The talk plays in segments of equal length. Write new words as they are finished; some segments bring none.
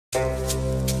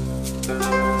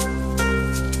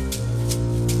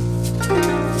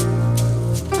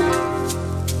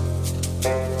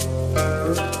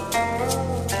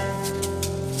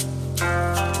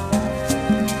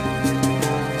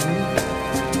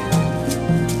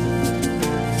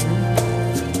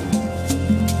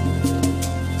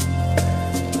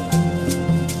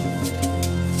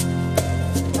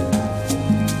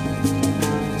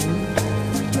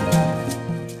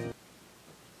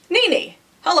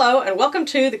Hello and welcome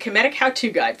to the Kemetic How-To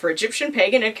Guide for Egyptian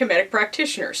Pagan and Kemetic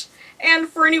practitioners. And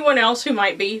for anyone else who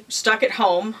might be stuck at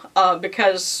home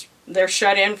because they're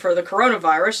shut in for the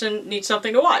coronavirus and need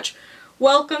something to watch.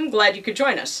 Welcome, glad you could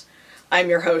join us. I'm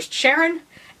your host Sharon,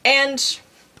 and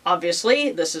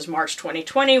obviously this is March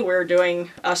 2020. We're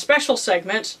doing a special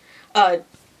segment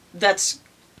that's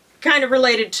kind of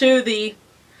related to the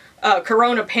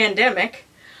corona pandemic.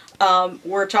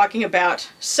 We're talking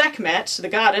about Sekhmet, the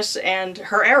goddess, and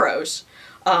her arrows,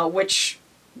 which,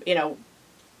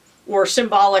 were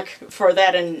symbolic for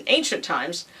that in ancient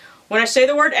times. When I say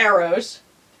the word arrows,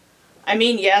 I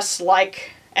mean, yes,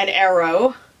 like an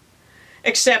arrow,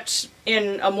 except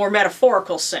in a more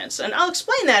metaphorical sense. And I'll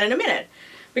explain that in a minute,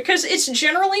 because it's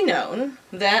generally known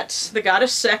that the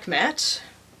goddess Sekhmet,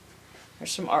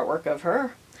 there's some artwork of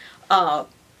her,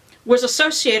 was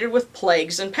associated with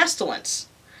plagues and pestilence.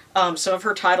 Some of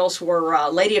her titles were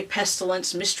Lady of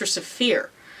Pestilence, Mistress of Fear.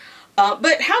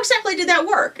 But how exactly did that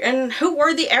work? And who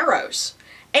were the arrows?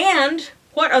 And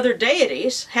what other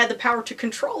deities had the power to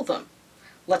control them?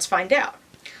 Let's find out.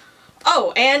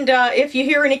 Oh, and if you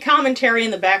hear any commentary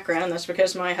in the background, that's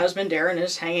because my husband Darren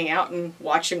is hanging out and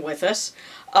watching with us.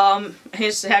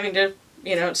 He's having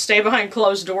to, stay behind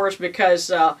closed doors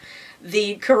because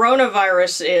the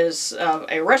coronavirus is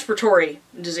a respiratory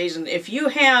disease, and if you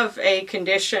have a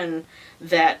condition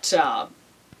that,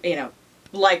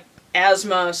 like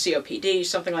asthma, COPD,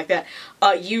 something like that,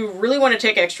 you really want to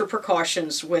take extra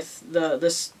precautions with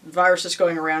this virus that's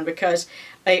going around, because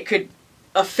it could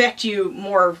affect you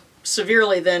more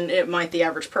severely than it might the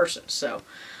average person. So,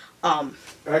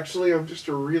 actually, I'm just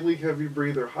a really heavy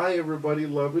breather. Hi, everybody.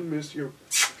 Love and miss you.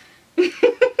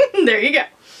 There you go.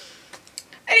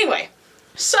 Anyway,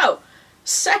 so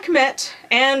Sekhmet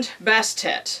and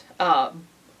Bastet,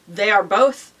 they are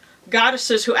both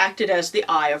goddesses who acted as the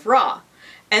Eye of Ra,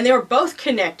 and they were both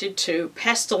connected to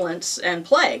pestilence and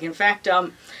plague. In fact,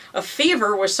 a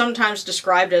fever was sometimes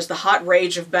described as the hot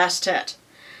rage of Bastet.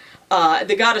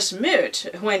 The goddess Mut,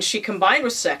 when she combined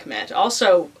with Sekhmet,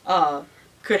 also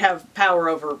could have power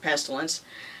over pestilence,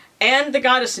 and the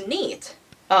goddess Neith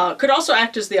could also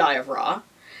act as the Eye of Ra,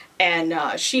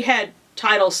 and she had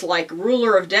titles like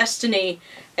Ruler of Destiny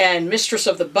and Mistress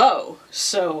of the Bow,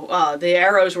 so the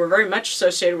arrows were very much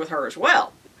associated with her as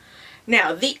well.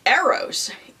 Now, the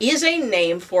arrows is a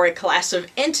name for a class of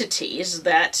entities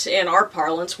that, in our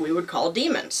parlance, we would call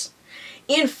demons.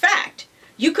 In fact,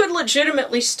 you could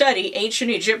legitimately study ancient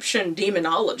Egyptian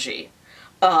demonology,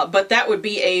 but that would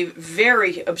be a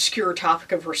very obscure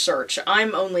topic of research.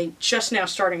 I'm only just now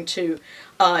starting to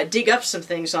dig up some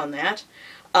things on that,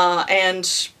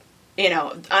 and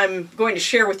I'm going to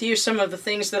share with you some of the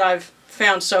things that I've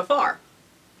found so far.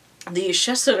 The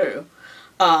Sheseru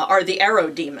are the arrow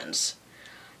demons.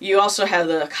 You also have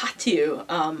the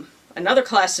Khatiu, another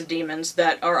class of demons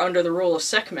that are under the rule of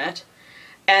Sekhmet,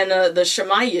 and the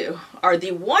Shamayu are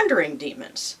the wandering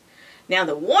demons. Now,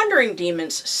 the wandering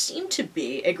demons seem to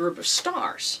be a group of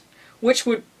stars, which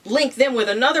would link them with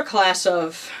another class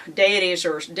of deities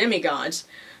or demigods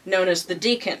known as the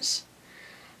deacons.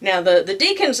 Now, the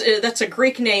deacons, that's a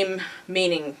Greek name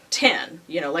meaning 10,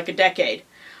 like a decade.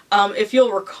 If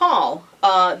you'll recall,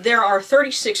 there are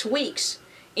 36 weeks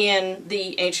in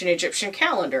the ancient Egyptian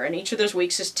calendar, and each of those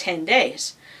weeks is 10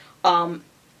 days.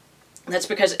 That's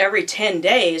because every 10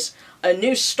 days, a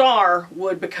new star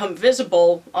would become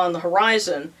visible on the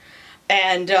horizon,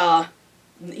 and,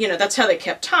 that's how they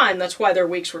kept time. That's why their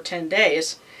weeks were 10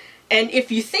 days. And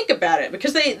if you think about it,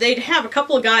 because they'd have a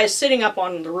couple of guys sitting up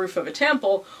on the roof of a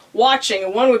temple watching,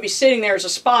 and one would be sitting there as a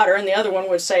spotter, and the other one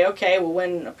would say, okay, well,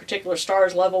 when a particular star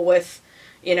is level with,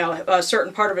 a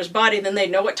certain part of his body, then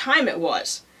they'd know what time it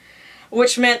was.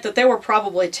 Which meant that they were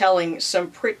probably telling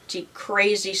some pretty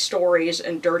crazy stories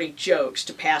and dirty jokes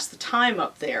to pass the time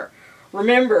up there.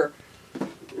 Remember,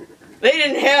 they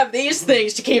didn't have these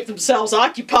things to keep themselves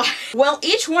occupied. Well,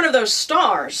 each one of those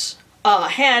stars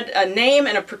had a name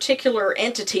and a particular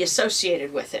entity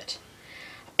associated with it.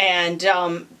 And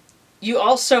you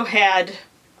also had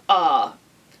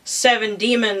 7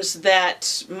 demons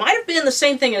that might have been the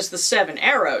same thing as the 7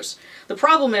 arrows. The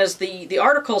problem is the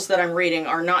articles that I'm reading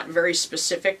are not very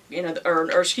specific, or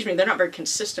excuse me, they're not very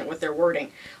consistent with their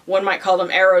wording. One might call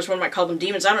them arrows, one might call them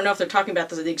demons. I don't know if they're talking about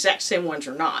the exact same ones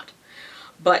or not.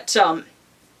 But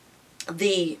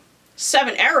the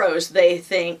 7 arrows, they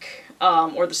think,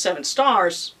 or the 7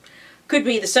 stars, could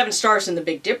be the 7 stars in the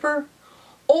Big Dipper,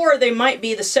 or they might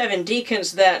be the 7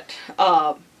 deacons that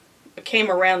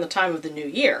came around the time of the New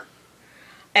Year.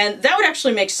 And that would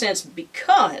actually make sense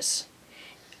because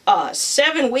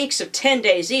 7 weeks of 10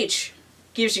 days each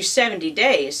gives you 70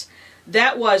 days.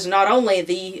 that was not only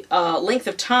the length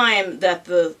of time that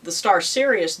the star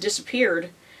Sirius disappeared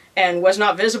and was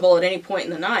not visible at any point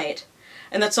in the night,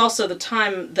 and that's also the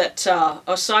time that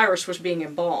Osiris was being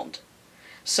embalmed.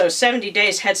 So 70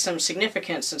 days had some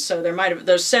significance, and so there might have,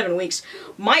 those 7 weeks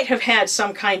might have had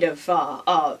some kind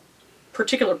of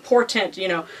particular portent, you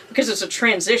know, because it's a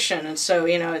transition, and so,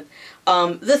 you know,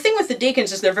 the thing with the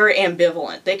deacons is they're very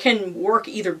ambivalent. They can work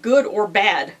either good or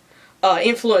bad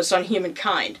influence on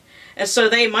humankind, and so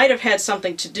they might have had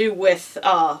something to do with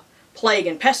plague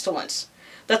and pestilence.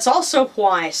 That's also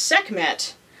why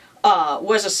Sekhmet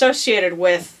was associated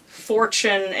with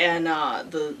fortune and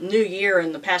the new year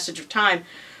and the passage of time,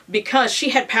 because she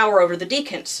had power over the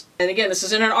deacons. And again, this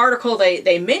is in an article.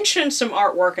 They mention some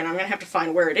artwork, and I'm going to have to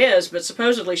find where it is, but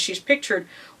supposedly she's pictured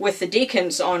with the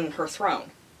deacons on her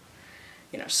throne.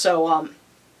 You know, so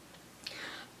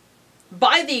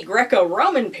by the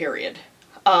Greco-Roman period,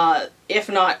 if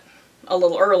not a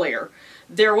little earlier,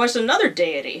 there was another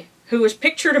deity who was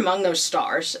pictured among those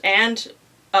stars and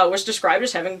was described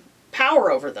as having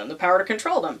power over them, the power to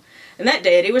control them. And that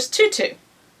deity was Tutu.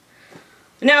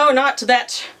 No, not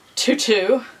that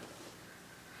Tutu,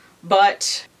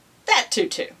 but that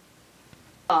Tutu.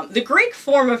 The Greek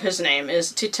form of his name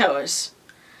is Titoas,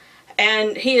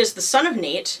 and he is the son of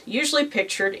Neat, usually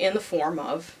pictured in the form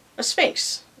of a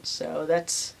sphinx. So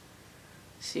that's,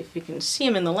 see if you can see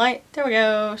him in the light. There we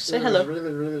go. Say hello.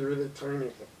 Really, really, really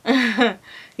tiny.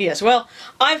 Yes, well,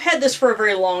 I've had this for a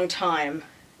very long time,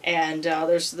 and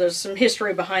there's some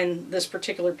history behind this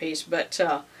particular piece, but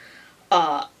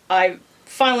I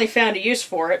finally found a use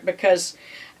for it, because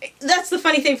that's the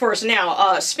funny thing for us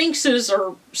now. Sphinxes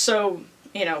are so,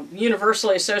 you know,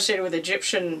 universally associated with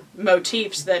Egyptian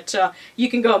motifs that you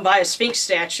can go and buy a Sphinx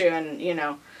statue, and, you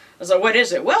know, I was like, what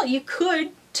is it? Well, you could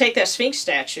take that Sphinx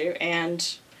statue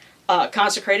and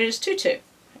consecrate it as Tutu,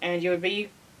 and you would be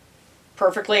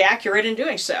perfectly accurate in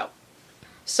doing so.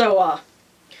 So,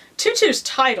 Tutu's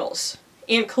titles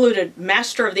included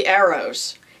Master of the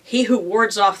Arrows, he who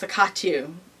wards off the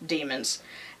Katu demons,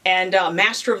 and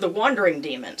Master of the Wandering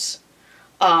Demons.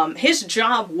 His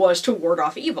job was to ward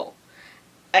off evil.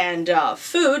 And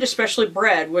food, especially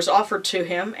bread, was offered to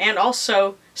him, and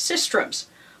also sistrums.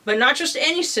 But not just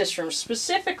any sistrums,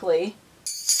 specifically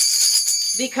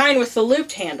the kind with the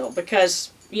looped handle,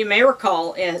 because you may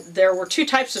recall there were two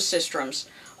types of sistrums.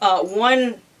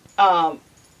 One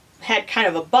had kind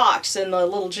of a box, and the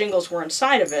little jingles were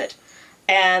inside of it,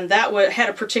 and that had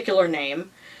a particular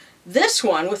name. This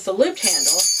one, with the looped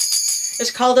handle,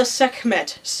 is called a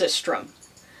Sakhmet sistrum.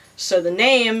 So the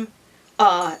name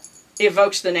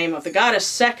evokes the name of the goddess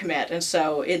Sekhmet, and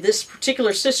so this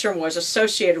particular sistrum was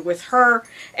associated with her,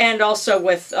 and also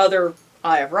with other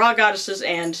Eye of Ra goddesses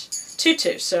and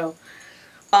Tutu. So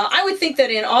I would think that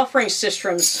in offering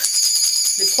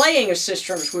sistrums, the playing of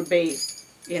sistrums would be,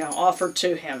 you know, offered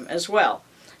to him as well,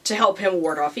 to help him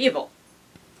ward off evil.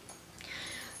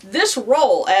 This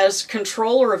role as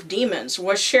controller of demons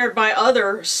was shared by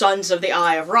other sons of the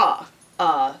Eye of Ra,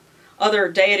 other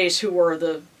deities who were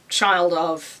the child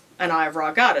of an Eye of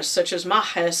Ra goddess, such as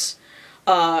Mahes,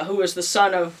 who was the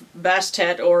son of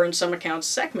Bastet, or in some accounts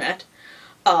Sekhmet.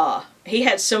 He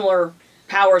had similar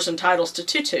powers and titles to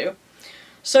Tutu.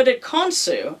 So did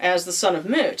Khonsu, as the son of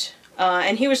Mut,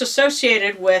 and he was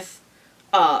associated with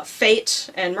fate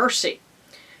and mercy.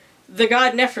 The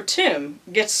god Nefertum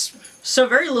gets so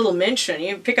very little mention.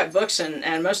 You pick up books,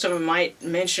 and most of them might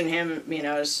mention him, you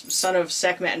know, as son of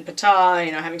Sekhmet and Ptah,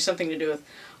 you know, having something to do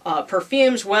with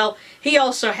perfumes. Well, he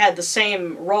also had the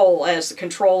same role as the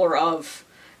controller of,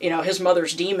 you know, his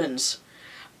mother's demons.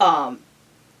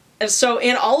 And so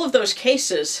in all of those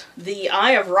cases, the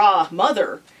Eye of Ra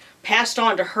mother passed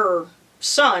on to her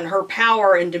son her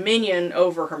power and dominion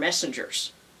over her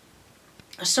messengers.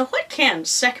 So what can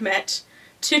Sekhmet,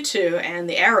 Tutu, and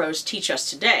the arrows teach us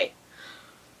today?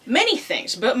 Many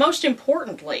things, but most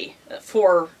importantly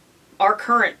for our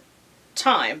current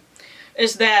time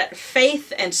is that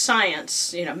faith and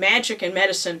science, you know, magic and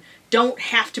medicine, don't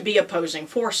have to be opposing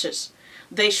forces.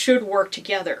 They should work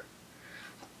together.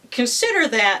 Consider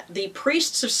that the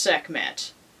priests of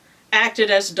Sekhmet acted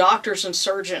as doctors and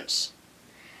surgeons.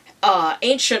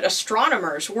 Ancient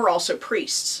astronomers were also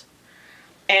priests.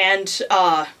 And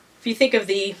if you think of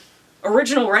the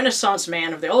original Renaissance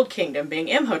man of the Old Kingdom being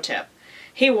Imhotep,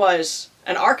 he was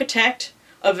an architect,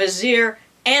 a vizier,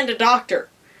 and a doctor.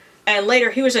 And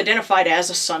later he was identified as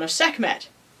a son of Sekhmet.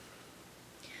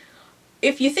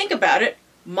 If you think about it,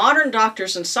 modern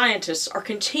doctors and scientists are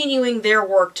continuing their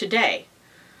work today.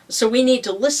 So we need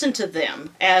to listen to them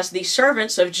as the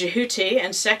servants of Jehuti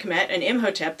and Sekhmet and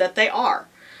Imhotep that they are.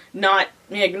 Not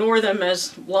ignore them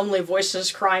as lonely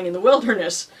voices crying in the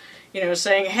wilderness, you know,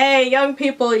 saying, hey, young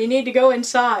people, you need to go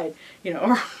inside, you know,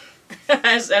 or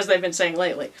as they've been saying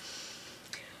lately.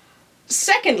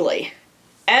 Secondly,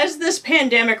 as this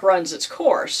pandemic runs its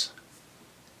course,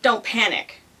 don't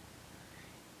panic.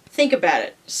 Think about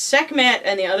it. Sekhmet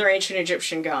and the other ancient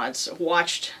Egyptian gods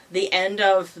watched the end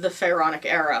of the pharaonic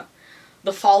era,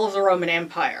 the fall of the Roman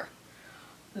Empire.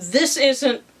 This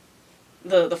isn't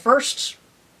the first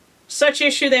such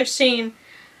issue they've seen,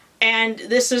 and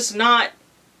this is not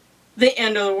the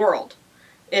end of the world.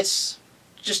 It's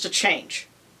just a change.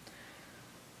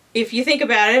 If you think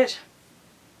about it,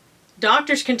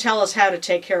 doctors can tell us how to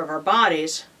take care of our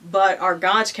bodies, but our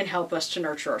gods can help us to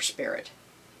nurture our spirit.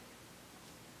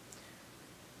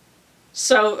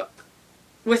 So,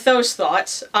 with those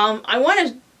thoughts, I want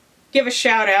to give a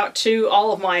shout out to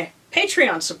all of my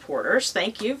Patreon supporters.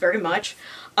 Thank you very much.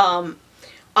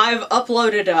 I've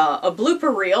uploaded a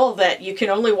blooper reel that you can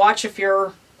only watch if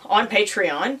you're on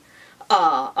Patreon.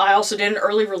 I also did an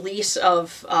early release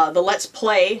of the Let's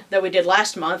Play that we did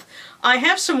last month. I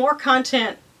have some more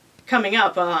content coming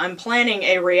up. I'm planning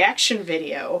a reaction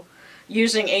video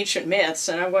using ancient myths,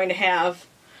 and I'm going to have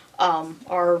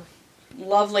our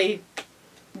lovely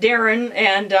Darren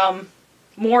and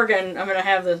Morgan, I'm going to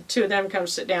have the two of them come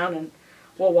sit down and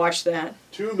we'll watch that.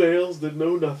 Two males that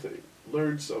know nothing,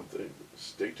 learn something.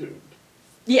 Stay tuned.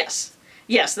 Yes.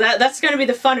 Yes, that's going to be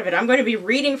the fun of it. I'm going to be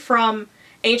reading from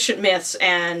ancient myths,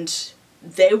 and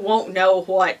they won't know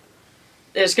what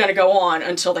is going to go on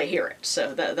until they hear it.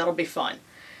 So that'll be fun.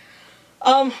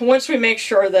 Once we make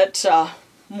sure that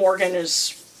Morgan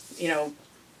is, you know,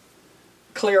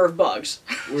 clear of bugs.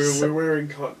 We're wearing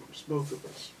condoms, both of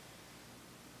us.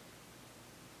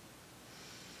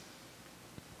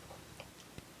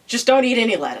 Just don't eat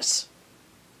any lettuce.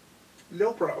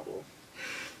 No problem.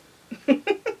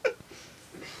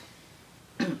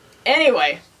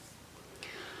 Anyway,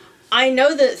 I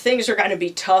know that things are going to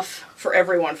be tough for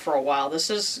everyone for a while. This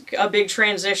is a big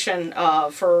transition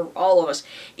for all of us.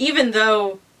 Even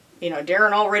though, you know,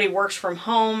 Darren already works from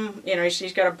home, you know,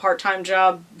 he's got a part-time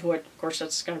job, but of course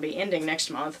that's going to be ending next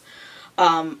month.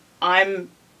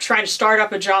 I'm trying to start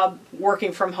up a job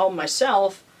working from home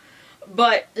myself,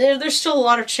 but there's still a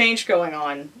lot of change going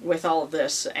on with all of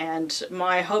this, and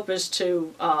my hope is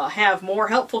to have more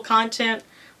helpful content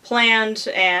planned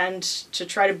and to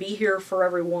try to be here for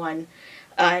everyone.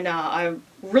 And I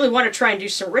really want to try and do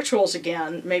some rituals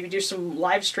again, maybe do some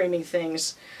live streaming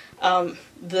things.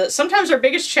 Sometimes our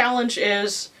biggest challenge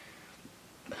is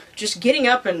just getting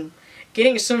up and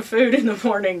getting some food in the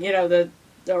morning, you know,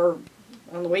 or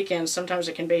on the weekends. Sometimes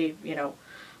it can be, you know,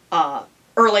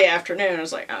 early afternoon.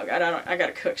 It's like, oh God, I got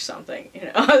to cook something, you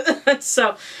know.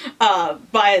 So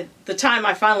by the time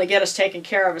I finally get us taken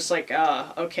care of, it's like,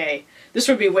 okay, this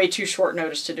would be way too short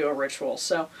notice to do a ritual.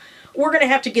 So we're going to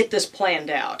have to get this planned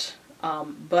out.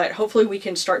 But hopefully we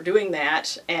can start doing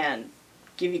that and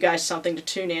give you guys something to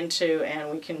tune into,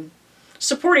 and we can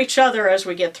support each other as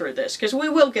we get through this, because we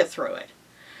will get through it.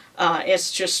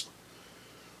 It's just,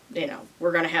 you know,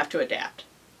 we're going to have to adapt.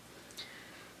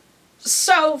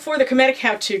 So, for the Kemetic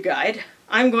how-to guide,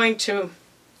 I'm going to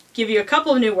give you a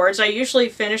couple of new words. I usually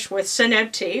finish with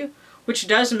senebti, which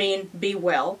does mean be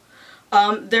well.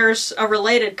 There's a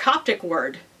related Coptic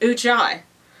word, ujai,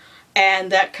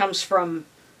 and that comes from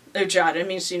ujad. It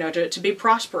means, you know, to be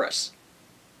prosperous.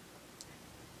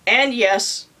 And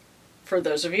yes, for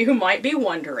those of you who might be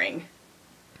wondering,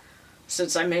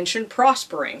 since I mentioned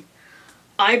prospering,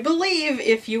 I believe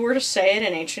if you were to say it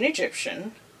in ancient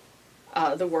Egyptian,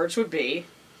 the words would be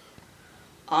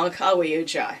Ankhawi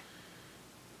Ujai,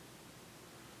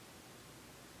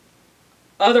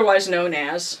 otherwise known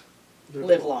as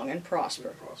live long and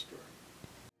prosper.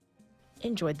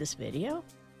 Enjoyed this video?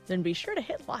 Then be sure to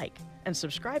hit like and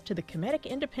subscribe to the Kemetic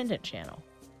Independent channel.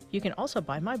 You can also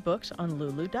buy my books on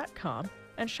lulu.com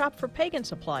and shop for pagan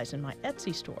supplies in my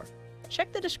Etsy store.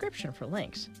 Check the description for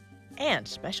links. And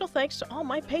special thanks to all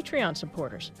my Patreon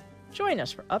supporters. Join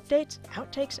us for updates,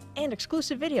 outtakes, and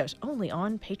exclusive videos only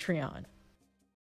on Patreon.